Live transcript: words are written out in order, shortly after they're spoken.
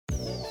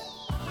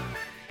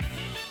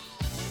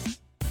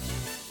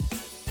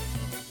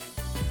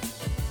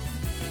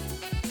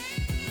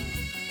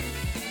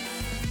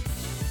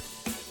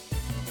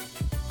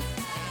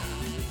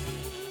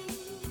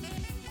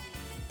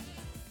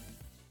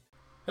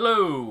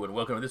Hello, and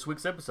welcome to this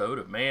week's episode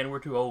of Man, We're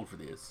Too Old for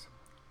This,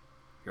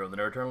 here on the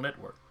Nerd Eternal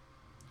Network.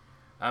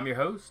 I'm your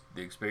host,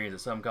 the experience that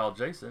some call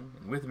Jason,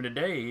 and with me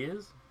today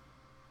is...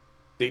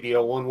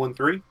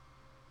 DDL113.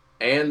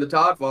 And the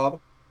Todd Father.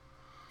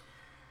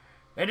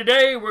 And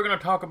today we're going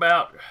to talk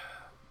about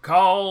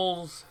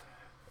calls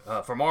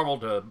for Marvel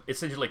to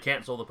essentially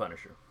cancel the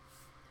Punisher.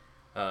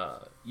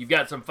 You've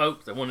got some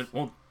folks that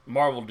want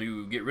Marvel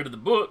to get rid of the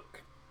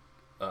book,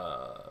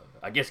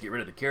 I guess get rid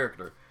of the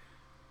character.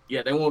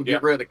 Yeah, they want to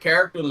get rid of the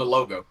character and the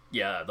logo.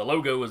 Yeah, the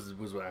logo was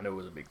what I know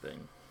was a big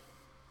thing.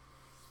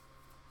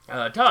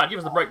 Todd, give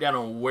us the breakdown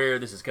on where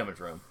this is coming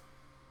from.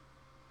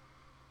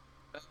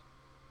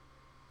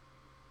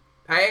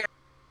 Past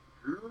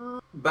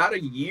about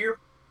a year,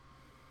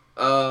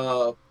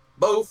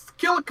 both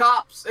Killer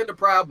Cops and the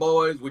Proud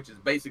Boys, which is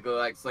basically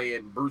like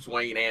saying Bruce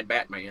Wayne and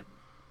Batman,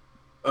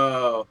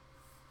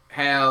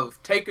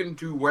 have taken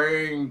to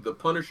wearing the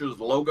Punisher's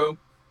logo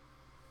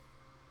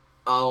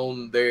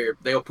on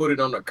they'll put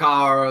it on their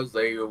cars.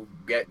 They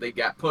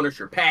got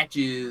Punisher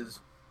patches.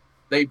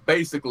 They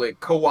basically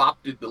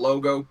co-opted the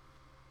logo,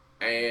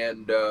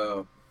 and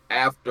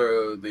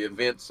after the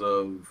events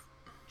of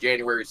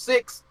January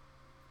 6th,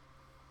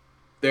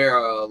 there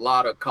are a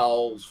lot of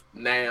calls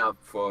now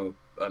for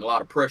a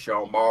lot of pressure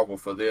on Marvel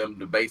for them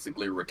to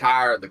basically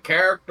retire the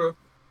character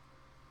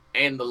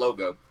and the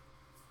logo.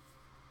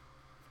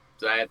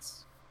 So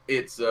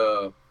it's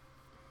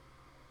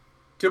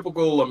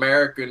typical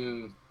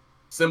American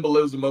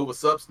symbolism over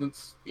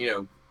substance. You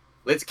know,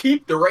 let's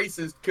keep the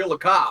racist Killer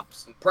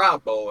Cops and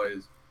Proud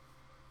Boys,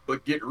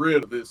 but get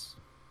rid of this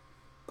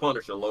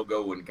Punisher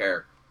logo and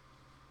character.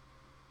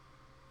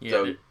 Yeah,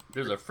 So,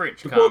 there's a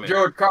French to quote comment.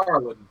 George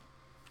Carlin,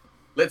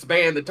 let's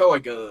ban the toy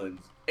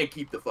guns and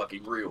keep the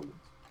fucking real ones.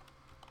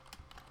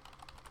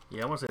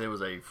 Yeah, I want to say there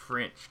was a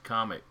French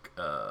comic,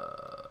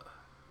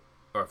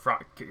 or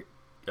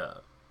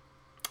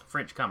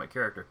French comic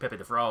character, Pepe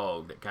the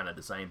Frog, that kind of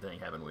the same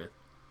thing happened with.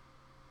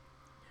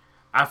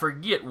 I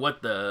forget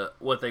what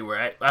they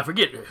were. I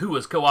forget who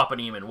was co-opting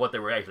him and what they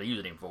were actually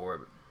using him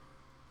for.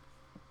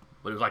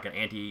 But it was like an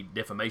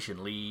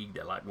anti-defamation league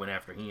that like went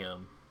after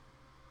him.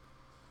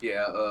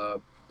 Yeah,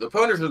 the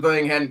Punisher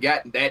thing hadn't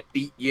gotten that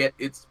deep yet.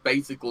 It's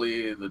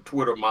basically the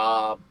Twitter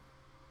mob.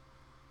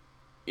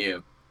 Yeah,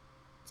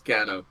 it's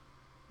kind of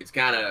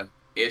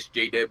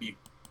SJW.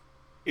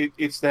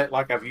 It's that,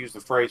 like I've used the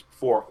phrase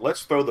before,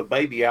 let's throw the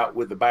baby out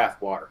with the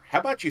bathwater. How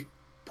about you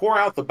pour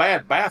out the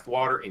bad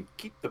bathwater and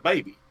keep the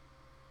baby?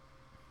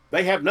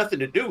 They have nothing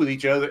to do with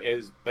each other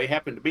as they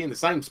happen to be in the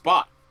same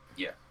spot.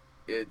 Yeah,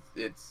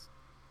 it's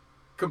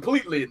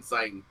completely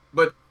insane.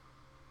 But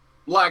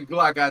like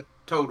I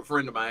told a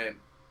friend of mine,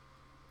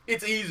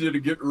 it's easier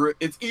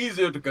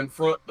to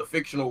confront the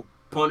fictional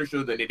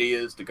Punisher than it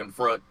is to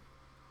confront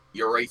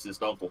your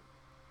racist uncle.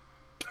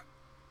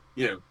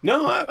 You know.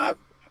 No,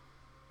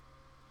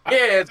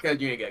 Yeah, it's because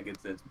you ain't got good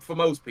sense. For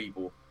most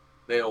people,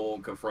 they don't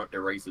want to confront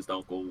their racist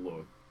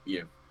uncle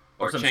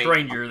Or some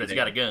stranger that's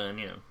got a gun,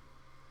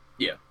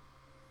 Yeah.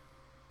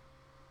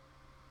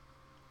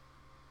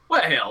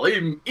 Well, hell,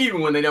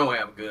 even when they don't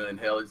have a gun,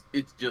 hell,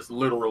 it's just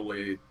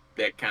literally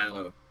that kind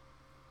of,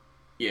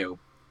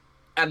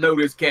 I know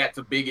this cat's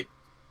a bigot,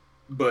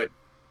 but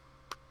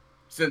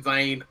since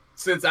I'm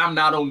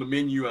not on the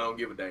menu, I don't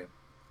give a damn.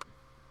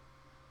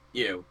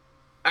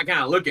 I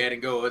kind of look at it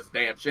and go, it's a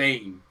damn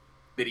shame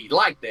that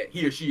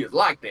he or she is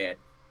like that,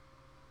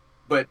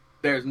 but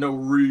there's no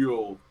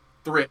real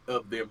threat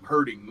of them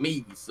hurting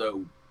me,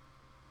 so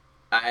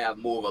I have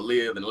more of a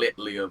live and let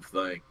live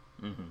thing.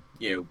 Mm-hmm.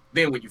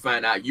 Then when you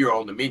find out you're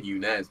on the menu,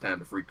 now it's time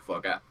to freak the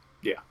fuck out.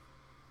 Yeah.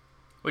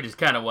 Which is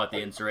kind of what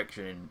the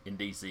insurrection in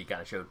DC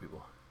kind of showed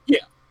people.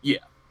 Yeah.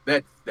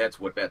 That's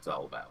what that's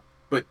all about.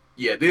 But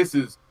yeah, this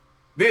is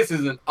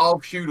an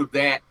offshoot of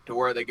that, to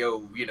where they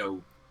go,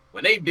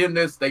 when they've done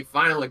this, they've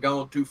finally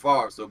gone too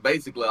far. So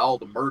basically all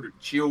the murdered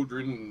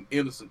children and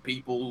innocent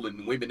people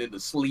and women into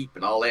sleep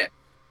and all that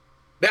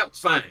was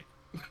fine.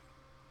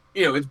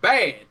 It's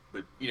bad,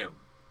 but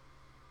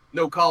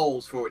no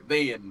calls for it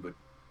then, but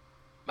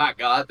my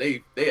God,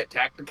 they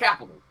attacked the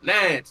Capitol.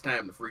 Now it's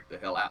time to freak the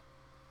hell out.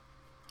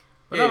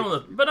 But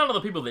not all the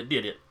people that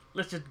did it.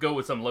 Let's just go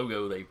with some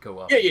logo they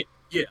co-opted.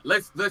 Yeah.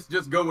 Let's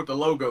just go with the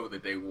logo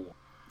that they wore.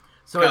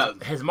 So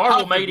has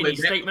Marvel made any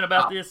statement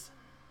about this?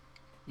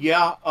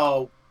 Yeah.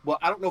 Well,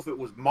 I don't know if it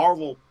was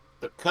Marvel,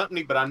 the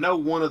company, but I know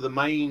one of the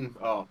main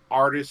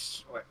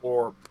artists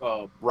or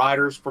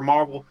writers for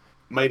Marvel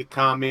made a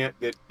comment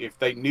that if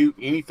they knew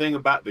anything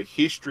about the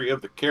history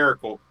of the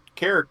character,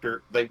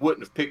 they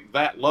wouldn't have picked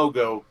that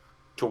logo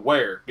to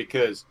wear,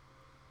 because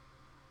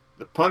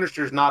the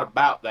Punisher's not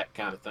about that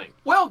kind of thing.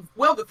 Well,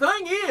 the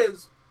thing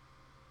is,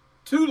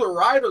 to the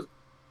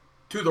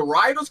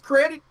writer's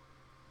credit,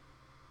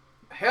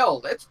 hell,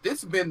 this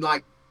has been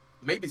like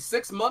maybe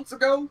 6 months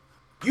ago.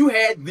 You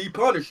had the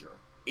Punisher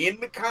in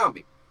the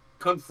comic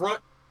confront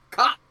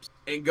cops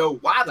and go,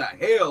 "Why the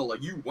hell are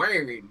you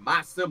wearing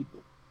my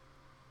symbol?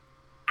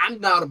 I'm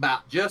not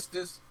about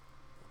justice.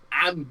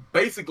 I'm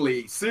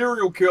basically a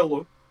serial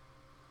killer.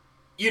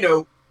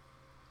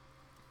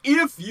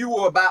 if you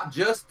are about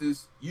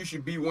justice, you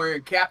should be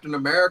wearing Captain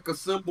America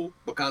symbol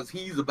because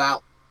he's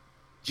about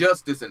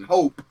justice and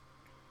hope.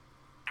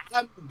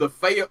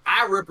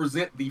 I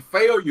represent the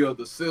failure of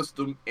the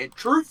system, and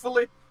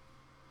truthfully,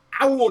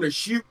 I want to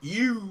shoot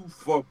you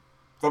for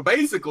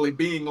basically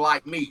being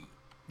like me.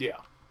 Yeah.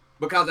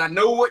 Because I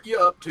know what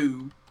you're up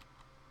to.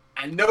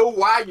 I know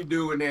why you're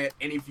doing that,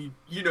 and if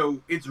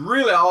it's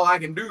really all I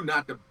can do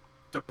not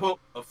to pump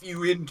a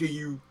few into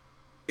you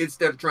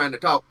instead of trying to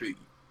talk to you.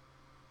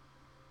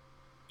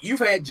 You've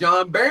had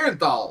John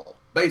Barenthal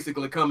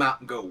basically come out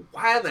and go,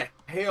 why the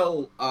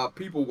hell are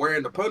people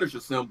wearing the Punisher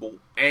symbol,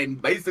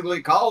 and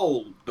basically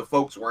call the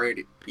folks wearing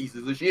it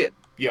pieces of shit.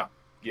 Yeah,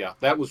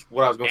 that was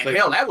what I was going to say.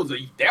 Hell, that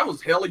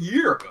was hell a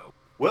year ago.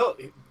 Well,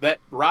 that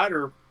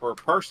writer or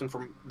person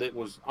that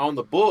was on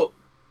the book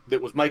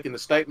that was making the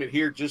statement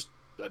here just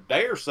a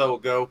day or so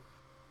ago,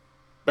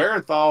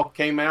 Barenthal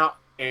came out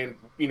and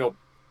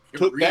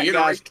took that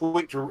guy's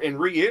tweet and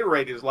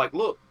reiterated, is like,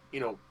 look,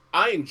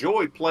 I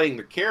enjoyed playing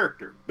the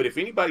character, but if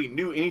anybody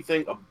knew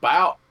anything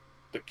about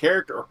the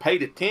character or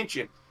paid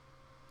attention,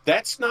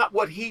 that's not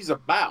what he's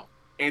about.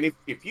 And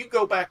if you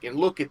go back and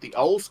look at the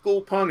old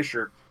school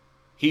Punisher,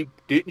 he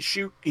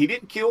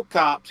didn't kill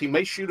cops. He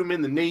may shoot them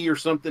in the knee or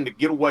something to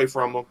get away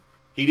from them.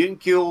 He didn't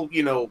kill,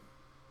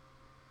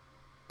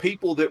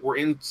 people that were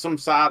in some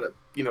side of,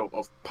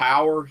 of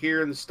power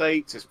here in the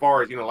States as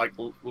far as, like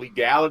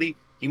legality.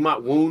 He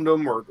might wound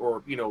them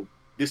or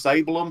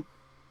disable them.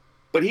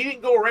 But he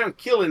didn't go around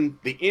killing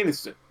the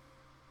innocent.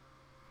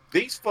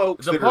 These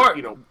folks the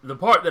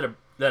part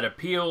that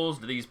appeals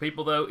to these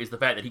people, though, is the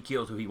fact that he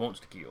kills who he wants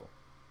to kill.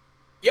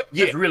 Yep.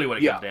 That's really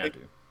what it comes down to.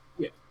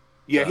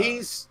 Yeah,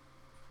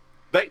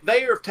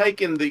 they are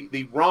taking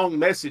the wrong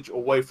message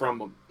away from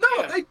them.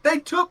 No, they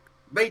took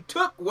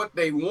what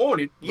they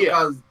wanted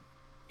because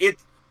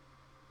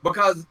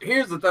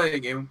here's the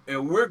thing,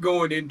 and we're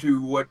going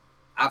into what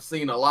I've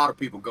seen a lot of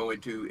people go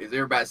into, is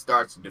everybody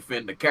starts to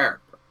defend the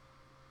character.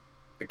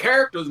 The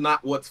character's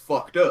not what's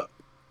fucked up.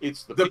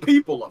 It's the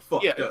people are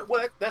fucked up. Yeah,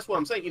 well, that's what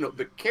I'm saying.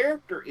 The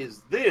character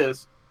is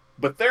this,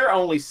 but they're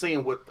only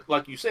seeing what,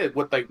 like you said,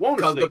 what they want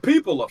to see. Because the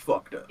people are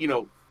fucked up.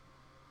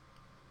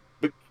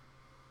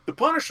 The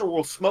Punisher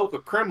will smoke a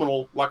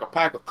criminal like a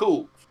pack of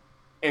Cools,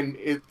 and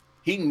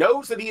he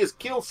knows that he has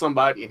killed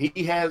somebody, and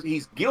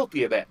he's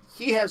guilty of that.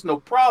 He has no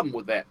problem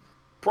with that.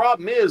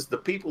 Problem is, the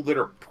people that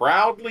are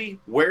proudly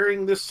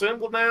wearing this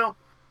symbol now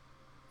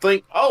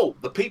think, oh,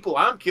 the people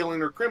I'm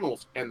killing are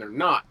criminals, and they're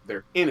not.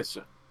 They're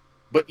innocent.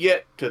 But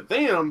yet, to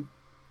them,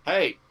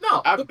 hey,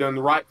 no, I've done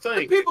the right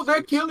thing. The people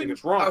they're killing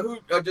is wrong.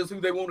 Are just who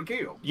they want to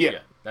kill. Yeah,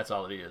 that's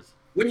all it is.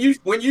 When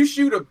you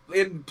shoot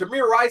in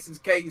Tamir Rice's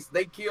case,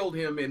 they killed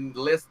him in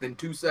less than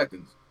 2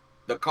 seconds.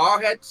 The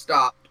car had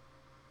stopped.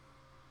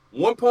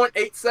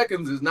 1.8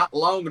 seconds is not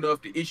long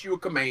enough to issue a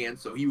command,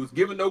 so he was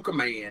given no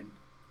command.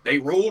 They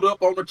rolled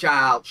up on the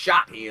child,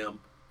 shot him,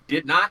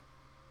 did not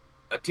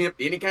attempt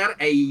any kind of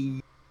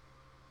aid.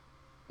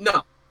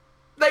 No.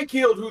 They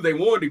killed who they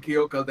wanted to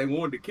kill because they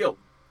wanted to kill him.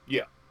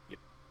 Yeah.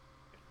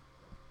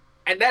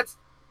 And that's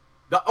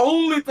the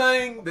only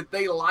thing that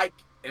they like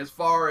as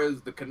far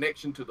as the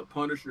connection to the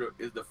Punisher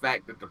is the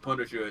fact that the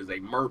Punisher is a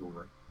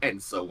murderer,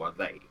 and so are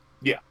they.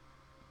 Yeah.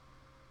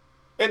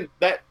 And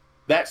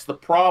that's the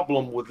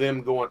problem with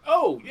them going,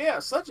 oh, yeah,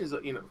 such as,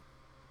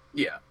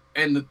 Yeah.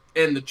 And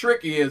the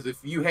trick is, if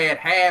you had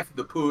half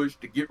the push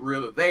to get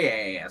rid of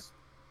their ass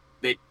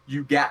that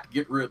you got to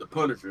get rid of the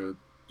Punisher,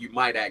 you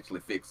might actually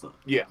fix something.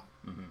 Yeah.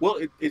 Mm-hmm. Well,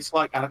 it's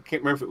like, I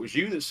can't remember if it was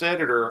you that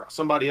said it or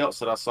somebody else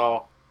that I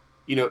saw,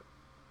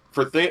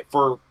 for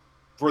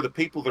the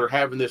people that are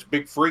having this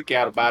big freak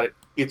out about it,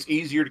 it's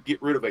easier to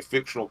get rid of a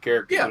fictional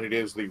character than it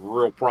is the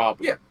real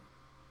problem. Yeah.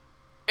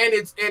 And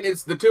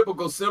it's the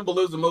typical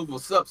symbolism over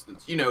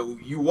substance.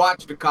 You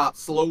watch the cops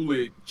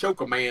slowly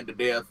choke a man to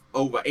death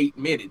over 8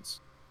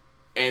 minutes,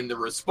 and the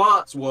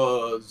response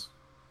was,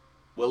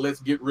 well,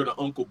 let's get rid of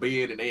Uncle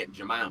Ben and Aunt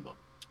Jemima.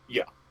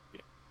 Yeah.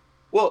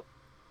 Well,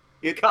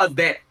 because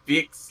that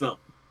fixed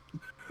something.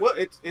 Well,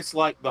 it's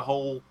like the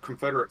whole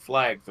Confederate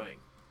flag thing.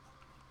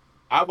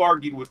 I've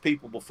argued with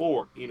people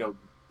before,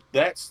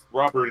 that's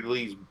Robert E.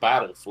 Lee's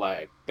battle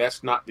flag.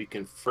 That's not the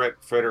Confederate,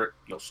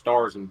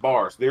 stars and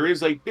bars. There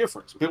is a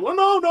difference. People,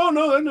 no.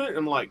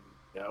 I'm like,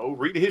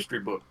 read the history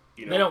book.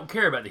 They don't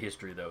care about the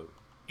history, though.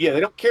 Yeah, they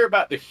don't care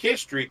about the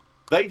history.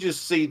 They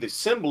just see the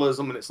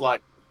symbolism, and it's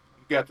like,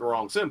 you got the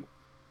wrong symbol.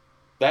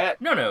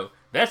 No.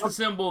 That's the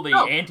symbol the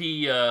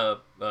anti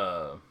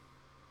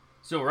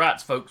civil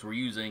rights folks were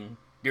using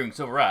during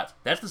civil rights.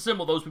 That's the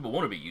symbol those people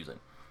want to be using.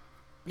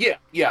 Yeah.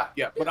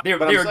 But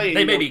I'm saying,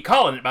 they may be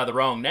calling it by the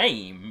wrong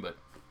name, but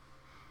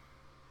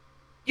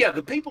yeah,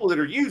 the people that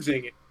are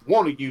using it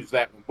want to use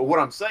that one. But what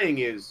I'm saying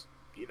is,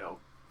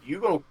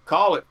 you're gonna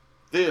call it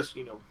this.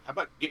 How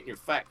about getting your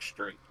facts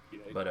straight?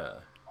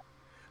 But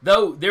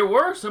though there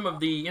were some of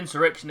the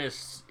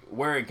insurrectionists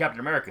wearing Captain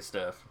America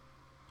stuff,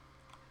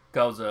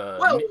 because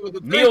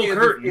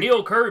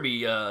Neil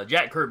Kirby,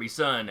 Jack Kirby's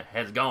son,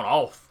 has gone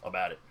off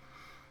about it.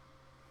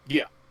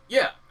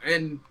 Yeah,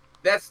 and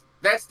that's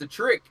the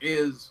trick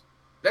is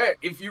That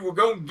if you were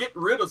going to get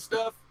rid of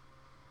stuff,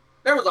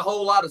 there was a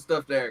whole lot of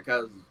stuff there.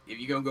 Because if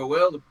you're going to go,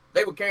 well,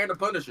 they were carrying the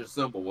Punisher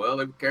symbol. Well,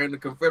 they were carrying the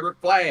Confederate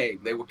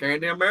flag. They were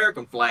carrying the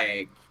American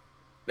flag.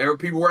 There were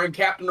people wearing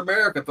Captain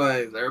America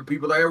things. There were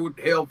people there with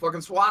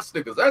fucking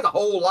swastikas. There's a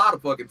whole lot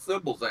of fucking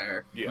symbols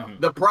there. Yeah.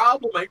 Mhm. The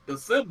problem ain't the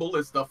symbol,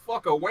 it's the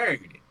fucker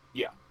wearing it.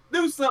 Yeah.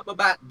 Do something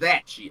about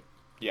that shit.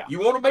 Yeah. You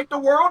want to make the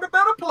world a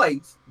better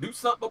place, do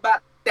something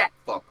about that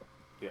fucker.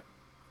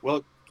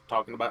 Well,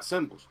 talking about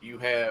symbols, you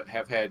have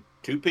had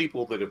two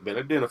people that have been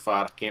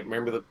identified. I can't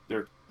remember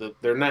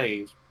their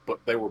names, but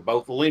they were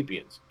both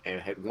Olympians and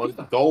had won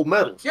gold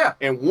medals. Yeah.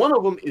 And one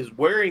of them is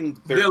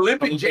wearing The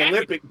Olympic jacket.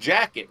 Olympic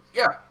jacket.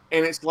 Yeah.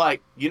 And it's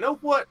like, you know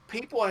what?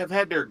 People have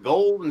had their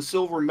gold and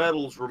silver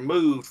medals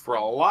removed for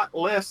a lot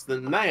less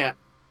than that.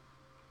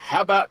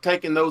 How about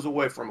taking those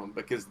away from them?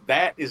 Because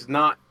that is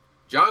not.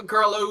 John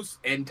Carlos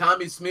and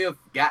Tommy Smith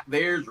got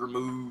theirs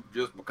removed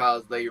just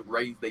because they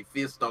raised their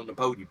fist on the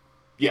podium.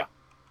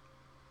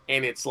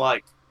 And it's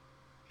like,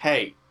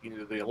 hey,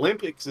 the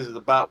Olympics is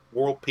about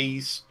world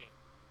peace,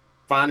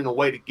 finding a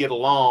way to get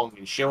along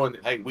and showing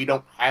that, hey, we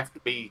don't have to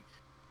be,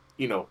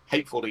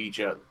 hateful to each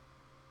other.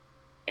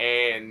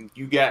 And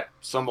you got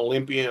some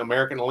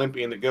American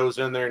Olympian that goes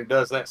in there and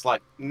does that. It's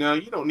like, no,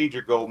 you don't need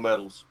your gold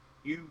medals.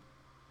 You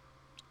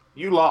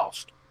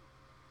lost.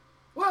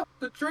 Well,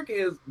 the trick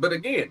is, but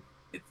again,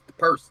 it's the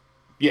person.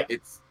 Yeah.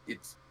 It's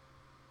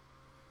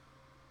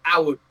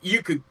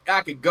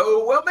I could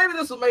go, well, maybe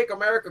this will make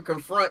America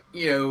confront,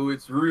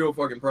 its real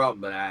fucking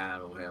problem, but I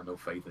don't have no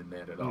faith in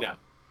that at all.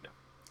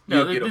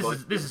 No,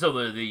 this is so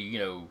that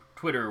the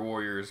Twitter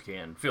warriors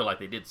can feel like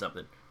they did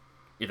something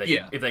if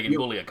they can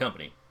bully a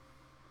company.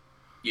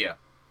 Yeah.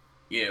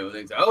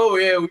 They say, oh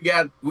yeah,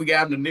 we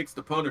got him to nix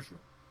the Punisher.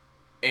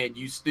 And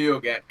you still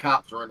got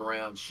cops running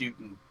around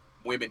shooting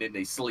women in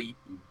their sleep,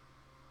 and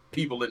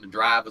people in the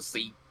driver's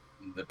seat,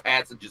 and the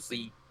passenger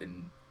seat,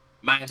 and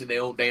minding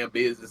their own damn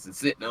business and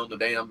sitting on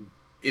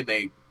in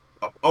their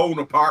own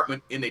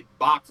apartment in their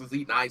boxes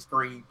eating ice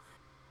cream.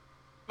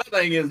 My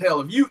thing is,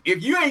 hell,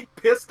 if you ain't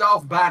pissed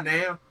off by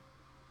now,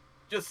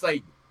 just say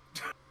it.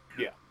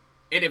 Yeah.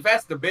 And if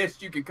that's the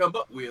best you can come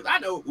up with, I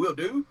know what we'll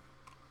do.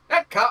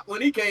 That cop,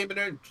 when he came in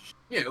there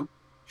and,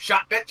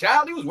 shot that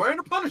child, he was wearing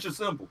the Punisher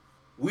symbol.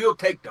 We'll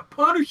take the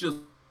Punisher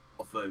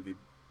off of him,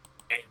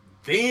 and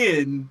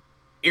then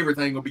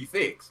everything will be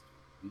fixed.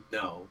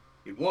 No,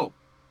 it won't.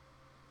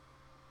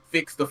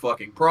 Fix the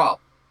fucking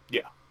problem.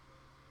 Yeah.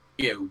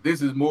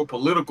 This is more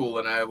political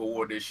than I ever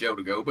wanted this show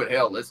to go, but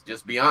hell, let's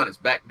just be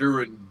honest. Back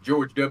during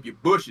George W.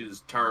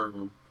 Bush's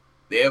term,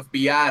 the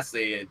FBI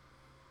said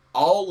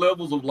all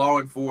levels of law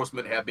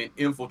enforcement have been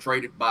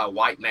infiltrated by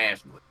white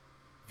nationalists.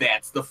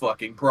 That's the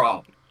fucking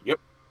problem. Yep.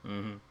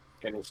 Mm-hmm.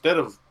 And instead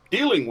of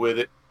dealing with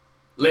it,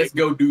 let's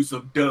go do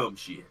some dumb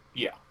shit.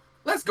 Yeah.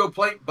 Let's go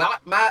play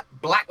Black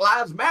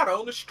Lives Matter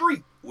on the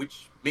street,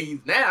 which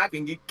means now I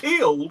can get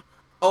killed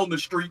on the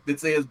street that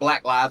says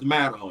Black Lives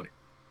Matter on it.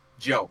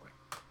 Joey.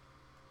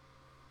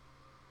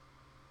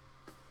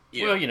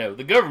 Well,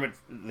 the government,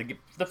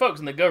 the folks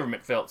in the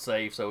government felt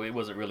safe, so it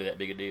wasn't really that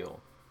big a deal.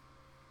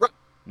 Right.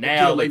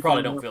 Now they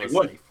probably don't feel as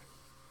safe.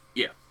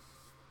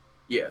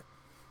 Yeah.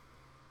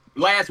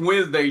 Last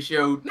Wednesday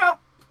showed, no,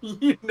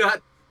 you're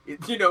not,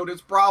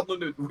 this problem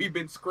that we've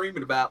been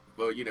screaming about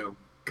for,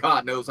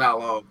 God knows how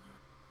long.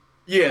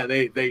 Yeah,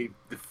 they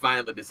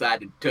finally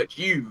decided to touch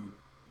you,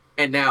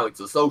 and now it's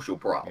a social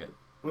problem.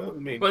 Yeah. Well,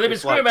 they've been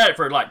screaming about it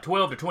for like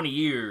 12 to 20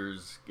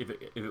 years, if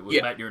it was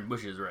back during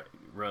Bush's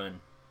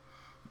run.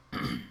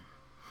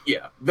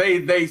 Yeah,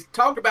 they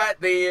talked about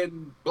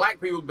then.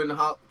 Black people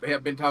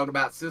have been talking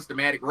about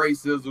systematic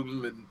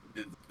racism and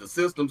the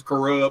system's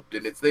corrupt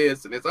and it's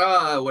this and it's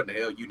what the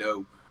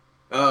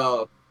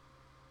hell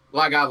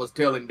like I was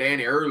telling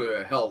Danny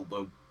earlier, hell,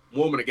 the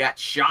woman that got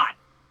shot,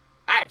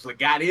 I actually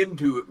got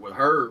into it with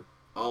her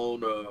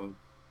on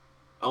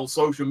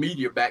social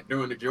media back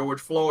during the George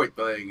Floyd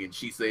thing, and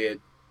she said,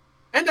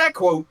 and I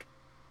quote,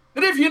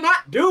 that if you're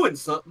not doing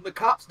something, the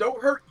cops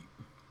don't hurt you.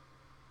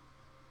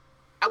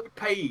 I would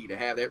pay to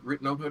have that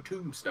written on her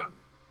tombstone.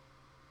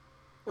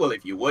 Well,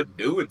 if you wasn't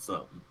doing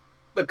something,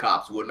 the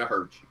cops wouldn't have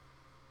hurt you.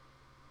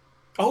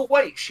 Oh,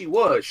 wait, she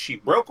was. She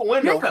broke a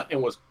window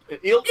and was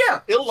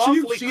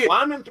illawfully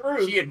climbing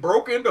through. She had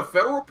broke into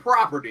federal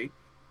property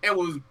and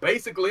was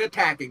basically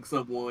attacking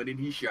someone, and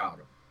he shot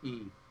her.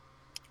 Mm.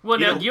 Well,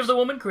 now, give the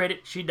woman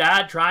credit. She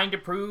died trying to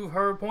prove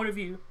her point of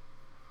view.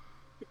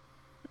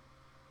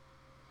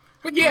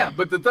 But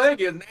but the thing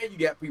is, now you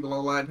got people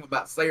online talking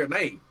about say her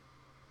name.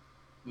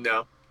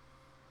 No.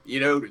 You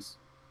notice,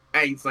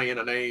 I ain't saying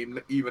her name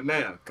even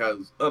now,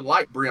 because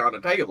unlike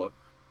Breonna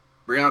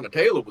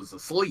Taylor was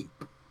asleep.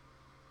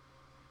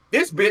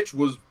 This bitch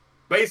was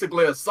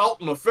basically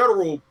assaulting a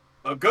federal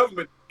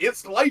government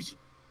installation.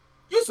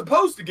 You're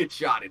supposed to get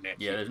shot in that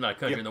shit. There's not a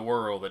country in the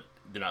world that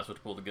they're not supposed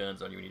to pull the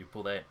guns on you when you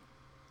pull that.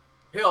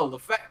 Hell, the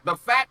fact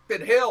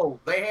that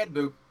they had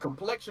the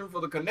complexion for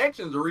the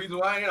connections, the reason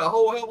why I had a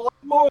whole hell of a lot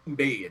more than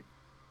dead.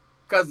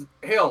 Because,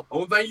 hell,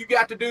 only thing you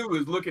got to do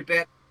is look at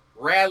that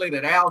rally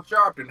that Al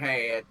Sharpton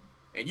had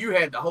and you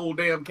had the whole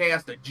damn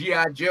cast of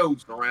G.I.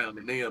 Joes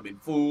surrounding them in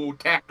full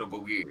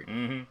tactical gear.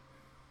 Mm-hmm.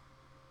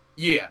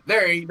 Yeah,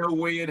 there ain't no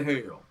way in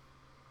hell.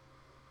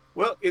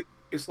 Well,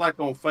 it's like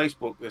on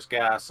Facebook, this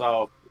guy I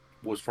saw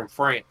was from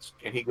France,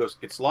 and he goes,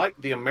 "It's like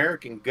the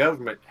American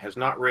government has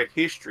not read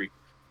history.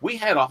 We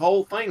had a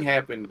whole thing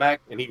happen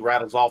back," and he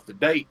rattles off the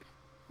date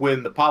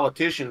when the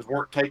politicians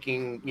weren't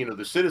taking,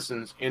 the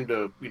citizens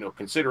into,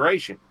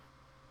 consideration.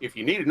 If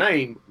you need a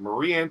name,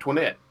 Marie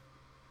Antoinette,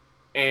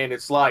 and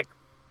it's like,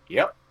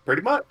 yep,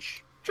 pretty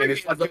much. And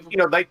it's like,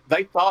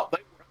 they thought they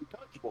were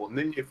untouchable, and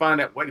then you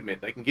find out, wait a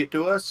minute, they can get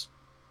to us.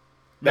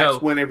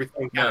 That's when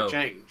everything kind of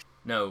changed.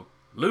 No.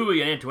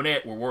 Louis and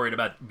Antoinette were worried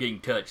about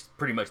getting touched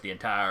pretty much the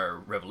entire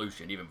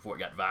revolution. Even before it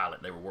got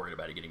violent, they were worried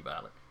about it getting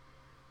violent.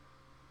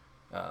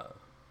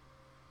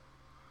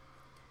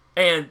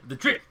 And the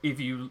trick, if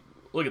you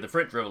look at the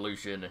French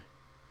Revolution,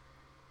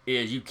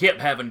 is you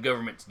kept having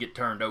governments get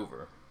turned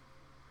over.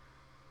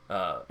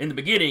 In the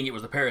beginning, it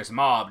was the Paris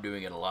mob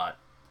doing it a lot,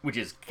 which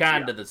is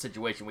kind of the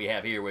situation we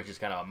have here, which is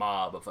kind of a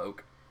mob of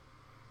folk.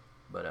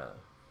 But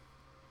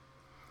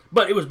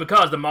it was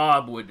because the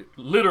mob would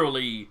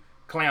literally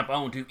clamp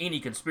on to any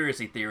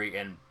conspiracy theory,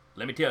 and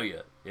let me tell you,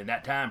 in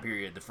that time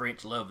period, the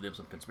French loved them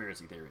some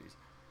conspiracy theories.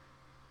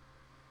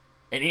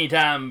 And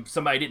anytime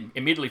somebody didn't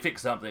immediately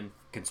fix something,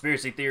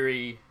 conspiracy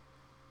theory,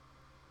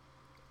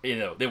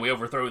 then we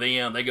overthrow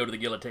them, they go to the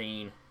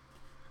guillotine.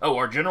 Oh,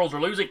 our generals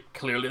are losing?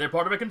 Clearly they're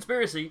part of a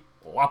conspiracy.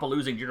 Lop a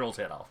losing general's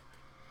head off.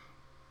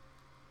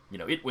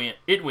 It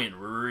went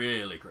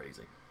really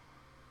crazy.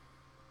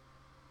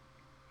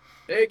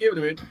 Hey, give it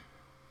a minute.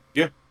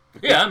 Yeah.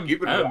 Yeah,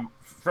 I'm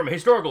from a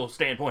historical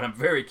standpoint, I'm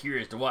very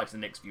curious to watch the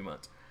next few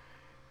months.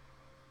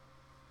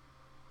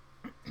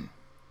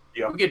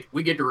 Yeah.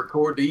 We get to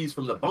record these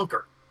from the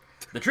bunker.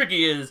 The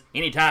tricky is,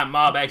 anytime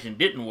mob action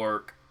didn't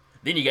work,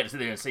 then you got to sit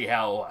there and see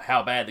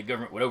how bad the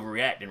government would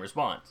overreact in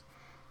response.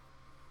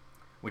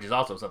 Which is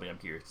also something I'm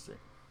curious to see.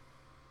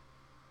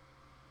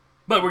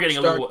 But we're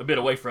getting a bit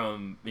away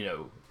from,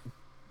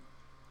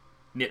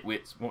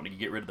 nitwits wanting to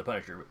get rid of the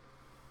Punisher.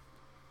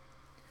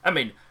 I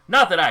mean,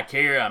 not that I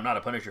care, I'm not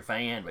a Punisher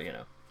fan, but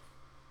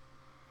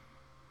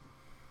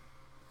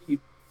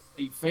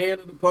A fan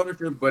of the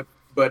Punisher, but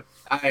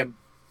I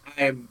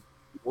am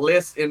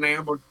less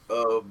enamored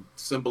of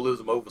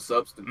symbolism over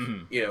substance.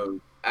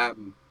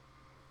 Mm-hmm.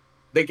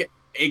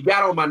 It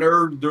got on my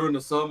nerves during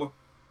the summer,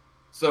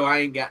 so I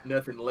ain't got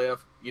nothing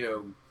left.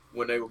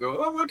 When they were going,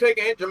 oh, we'll take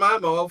Aunt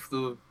Jemima off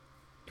the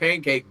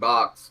pancake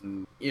box,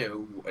 and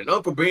and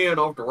Uncle Ben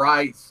off the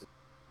rice.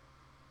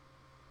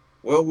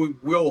 Well,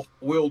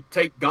 we'll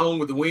take Gone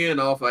with the Wind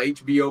off of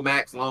HBO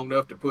Max long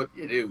enough to put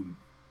get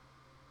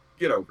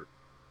over it.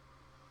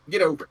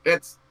 Get over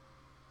it.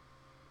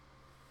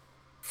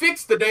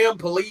 Fix the damn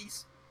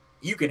police.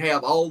 You can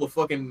have all the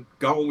fucking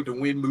Gone with the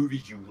Wind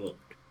movies you want.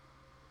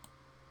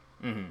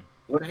 Mm-hmm.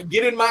 When I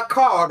get in my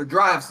car to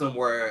drive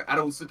somewhere, I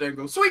don't sit there and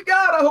go, sweet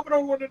God, I hope I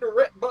don't run into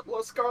Rhett Butler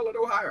or Scarlett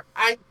O'Hara.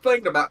 I ain't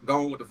thinking about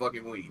Gone with the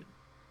fucking Wind.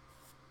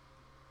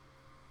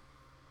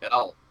 At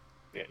all.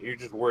 Yeah, you're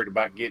just worried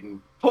about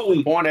getting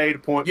from point A to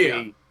point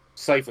B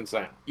safe and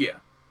sound. Yeah.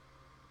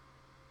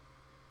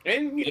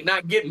 And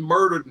not getting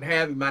murdered and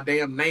having my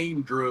damn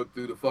name dragged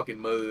through the fucking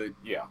mud.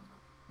 Yeah.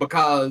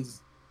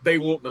 Because they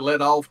want to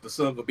let off the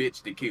son of a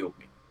bitch that killed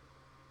me.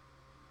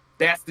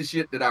 That's the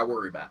shit that I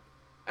worry about.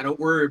 I don't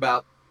worry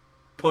about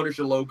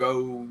Punisher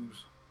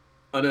logos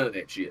or none of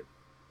that shit.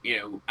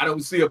 I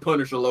don't see a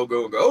Punisher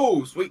logo and go,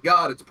 oh, sweet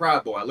God, it's a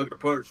Pride Boy. I look at the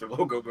Punisher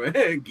logo and go,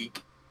 hey,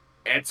 geek.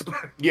 That's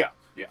yeah.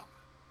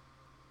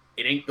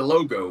 It ain't the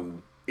logo,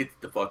 it's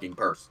the fucking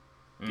person.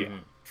 Mm-hmm. Yeah.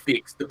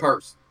 Fix the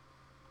person.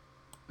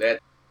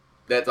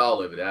 That's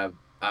all of it.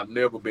 I've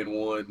never been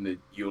one that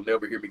you'll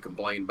never hear me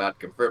complain about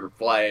the Confederate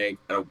flag.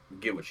 I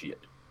don't give a shit.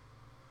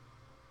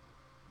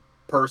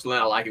 Personally,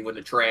 I like it when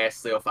the trash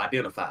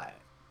self-identifies.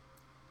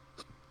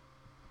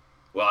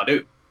 Well, I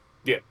do.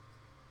 Yeah.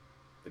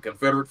 The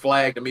Confederate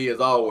flag to me has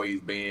always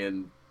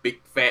been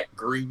big fat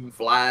green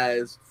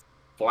flies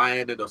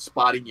flying in a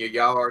spot in your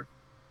yard.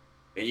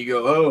 And you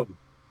go, oh,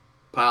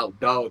 pile of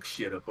dog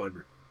shit up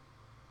under it.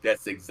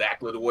 That's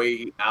exactly the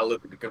way I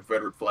look at the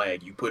Confederate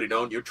flag. You put it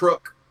on your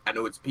truck, I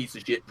know it's a piece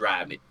of shit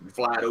driving it. You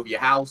fly it over your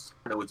house,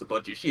 I know it's a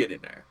bunch of shit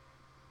in there.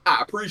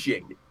 I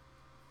appreciate it.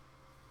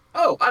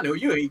 Oh, I know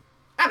you ain't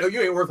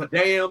worth a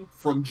damn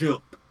from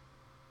jump.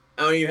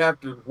 I don't even have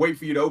to wait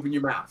for you to open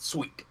your mouth.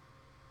 Sweet.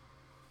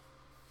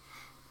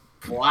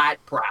 Fly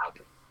it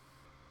proudly.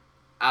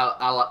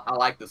 I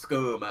like the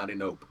scum out in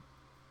the open.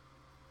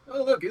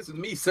 Oh, look, this is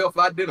me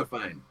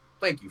self-identifying.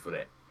 Thank you for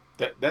that.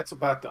 That's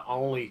about the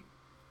only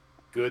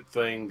good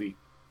thing the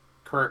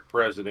current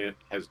president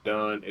has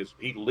done is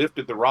he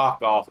lifted the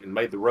rock off and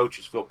made the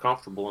roaches feel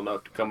comfortable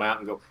enough to come out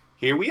and go,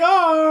 here we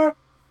are.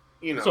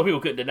 So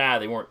people couldn't deny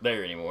they weren't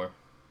there anymore.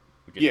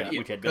 Which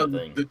had been a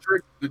thing.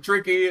 The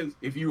trick is,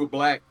 if you were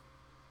black,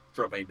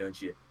 Trump ain't done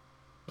shit.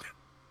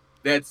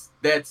 That's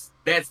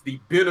the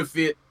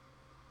benefit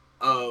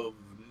of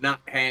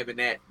not having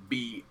that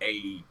be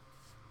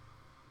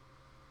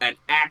an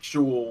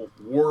actual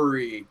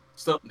worry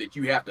something that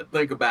you have to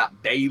think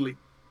about daily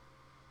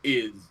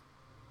is,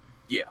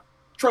 yeah,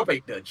 Trump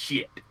ain't done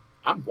shit.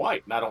 I'm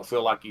white, and I don't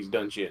feel like he's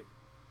done shit.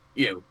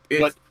 You know,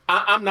 it's, But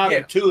I'm not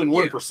a 2 and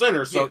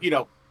 1%er, so yeah. you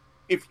know,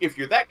 if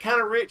you're that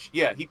kind of rich,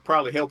 yeah, he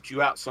probably helped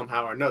you out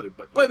somehow or another.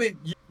 But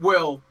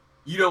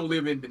you don't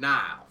live in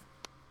denial.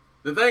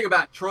 The thing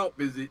about Trump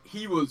is that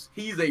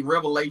he's a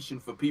revelation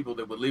for people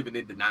that were living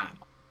in denial.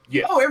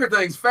 Yeah. Oh,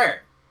 everything's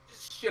fair.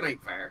 Shit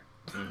ain't fair.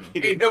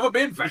 It ain't never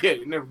been fair. Yeah,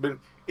 it never been.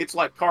 It's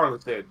like Carlin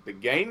said, the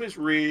game is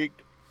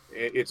rigged.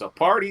 It's a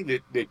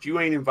party that you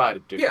ain't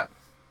invited to. Yeah,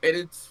 and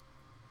it's,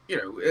 you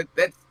know,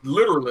 that's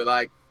literally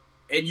like,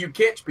 and you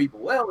catch people.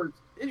 Well,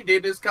 you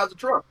did this because of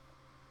Trump.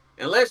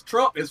 Unless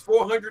Trump is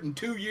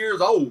 402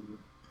 years old,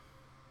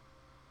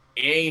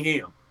 it ain't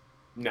him.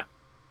 No.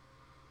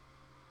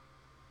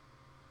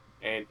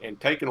 And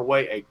taking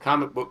away a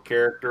comic book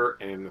character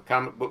and the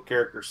comic book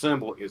character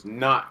symbol is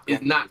not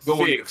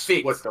going to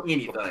fix what the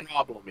anything.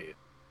 problem is.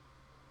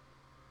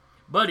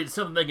 But it's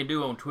something they can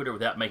do on Twitter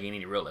without making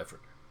any real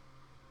effort.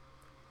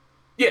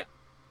 Yeah.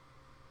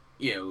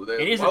 You know,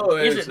 and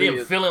isn't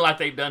them feeling like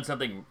they've done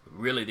something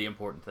really the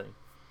important thing?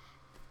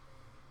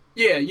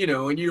 Yeah, you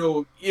know, and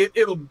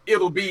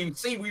it'll be,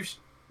 see,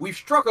 we've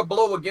struck a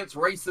blow against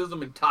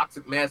racism and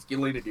toxic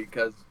masculinity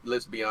because,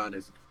 let's be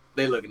honest,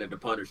 they're looking at the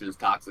Punisher as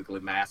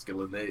toxically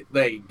masculine.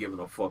 They ain't giving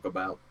a fuck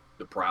about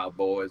the Proud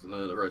Boys and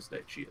none of the rest of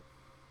that shit.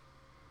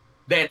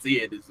 That's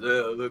it. It's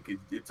look,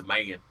 it's a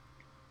man.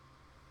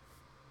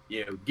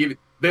 You know, give it.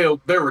 They'll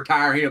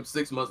retire him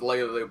 6 months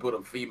later. They'll put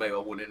a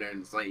female one in there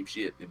and the same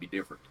shit. It'd be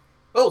different.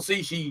 Oh,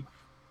 see, she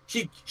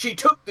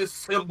took this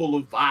symbol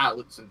of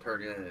violence and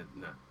turned it in.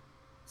 No.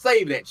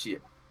 Save that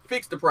shit.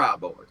 Fix the Proud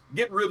Boys.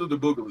 Get rid of the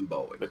Boogaloo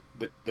Boys. But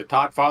the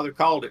Todd father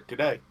called it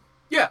today.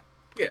 Yeah.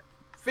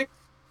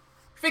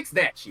 Fix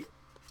that shit.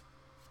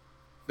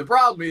 The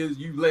problem is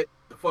you let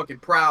the fucking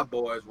Proud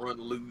Boys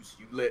run loose.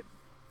 You let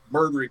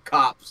murdering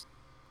cops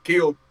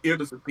kill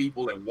innocent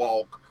people and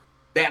walk.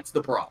 That's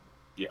the problem.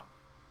 Yeah.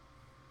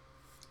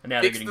 And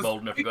now they're getting bold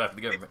enough to go after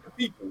the government.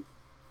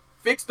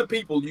 Fix the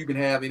people. You can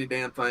have any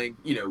damn thing,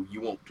 you know,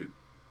 you want to.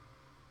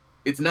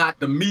 It's not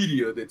the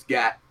media that's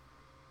got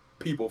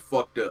people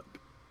fucked up.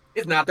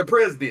 It's not the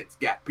president's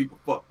got people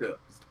fucked up.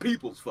 It's the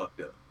people's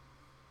fucked up.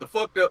 The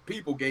fucked up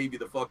people gave you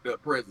the fucked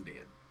up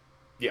president.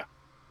 Yeah.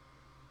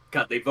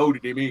 Because they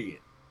voted him in.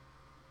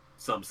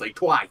 Some say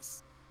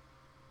twice.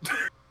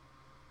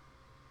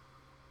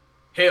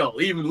 Hell,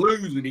 even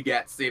losing, he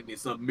got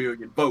 70-some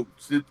million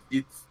votes.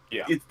 It's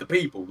the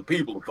people. The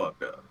people are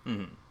fucked up.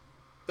 Mm-hmm.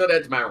 So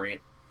that's my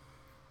rant.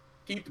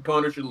 Keep the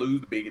Punisher,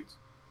 lose the bigots.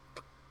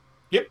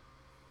 Yep.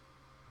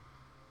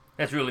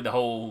 That's really the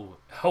whole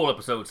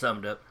episode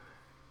summed up.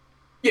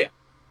 Yeah.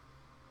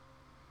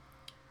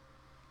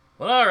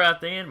 Well, all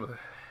right then.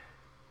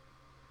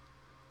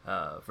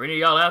 For any of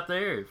y'all out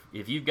there,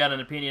 if you've got an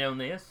opinion on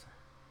this,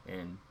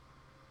 and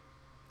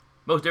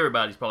most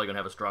everybody's probably going to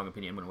have a strong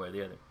opinion one way or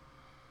the other,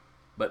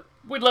 but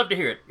we'd love to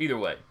hear it either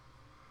way.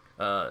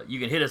 You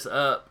can hit us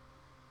up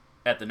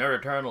at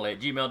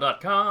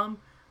thenerdeternal@gmail.com.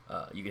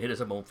 You can hit us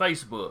up on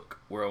Facebook.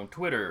 We're on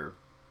Twitter.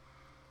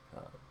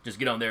 Just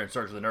get on there and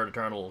search for the Nerd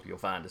Eternal. You'll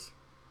find us.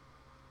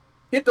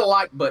 Hit the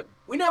like button.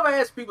 We never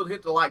asked people to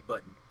hit the like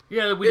button.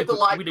 Yeah, we did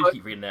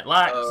keep reading that.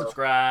 Like,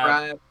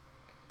 subscribe.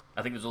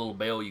 I think there's a little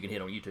bell you can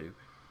hit on YouTube.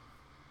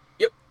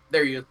 Yep,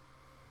 there you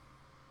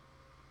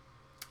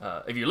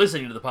go. If you're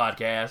listening to the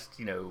podcast,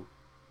 you know,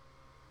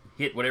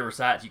 hit whatever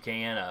sites you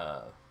can.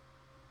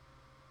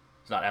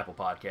 It's not Apple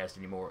Podcast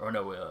anymore. Or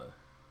no,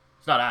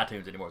 it's not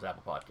iTunes anymore. It's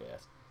Apple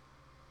Podcast.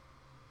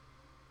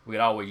 We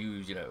could always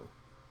use, you know,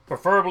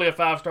 preferably a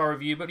 5-star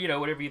review, but, you know,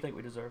 whatever you think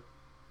we deserve.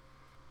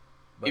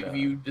 But, if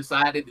you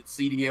decided that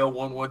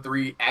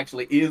CDL-113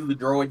 actually is the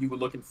droid you were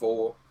looking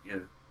for, you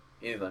know,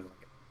 anything like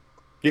that.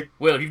 Yeah.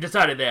 Well, if you've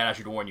decided that, I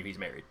should warn you he's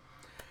married.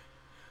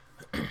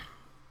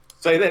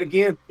 Say that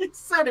again. He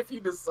said if you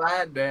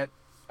decide that,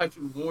 I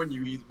should warn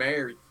you he's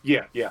married.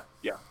 Yeah.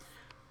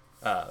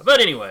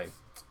 But anyway,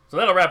 so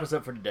that'll wrap us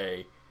up for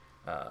today.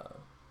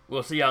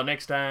 We'll see y'all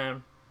next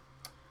time.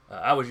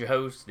 I was your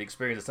host, The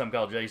Experience of Some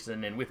Call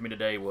Jason, and with me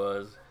today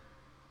was...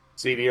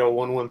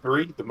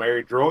 CDL-113, the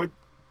married droid.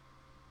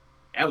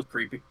 That was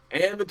creepy.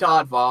 And the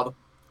Todd father.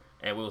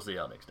 And we'll see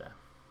y'all next time.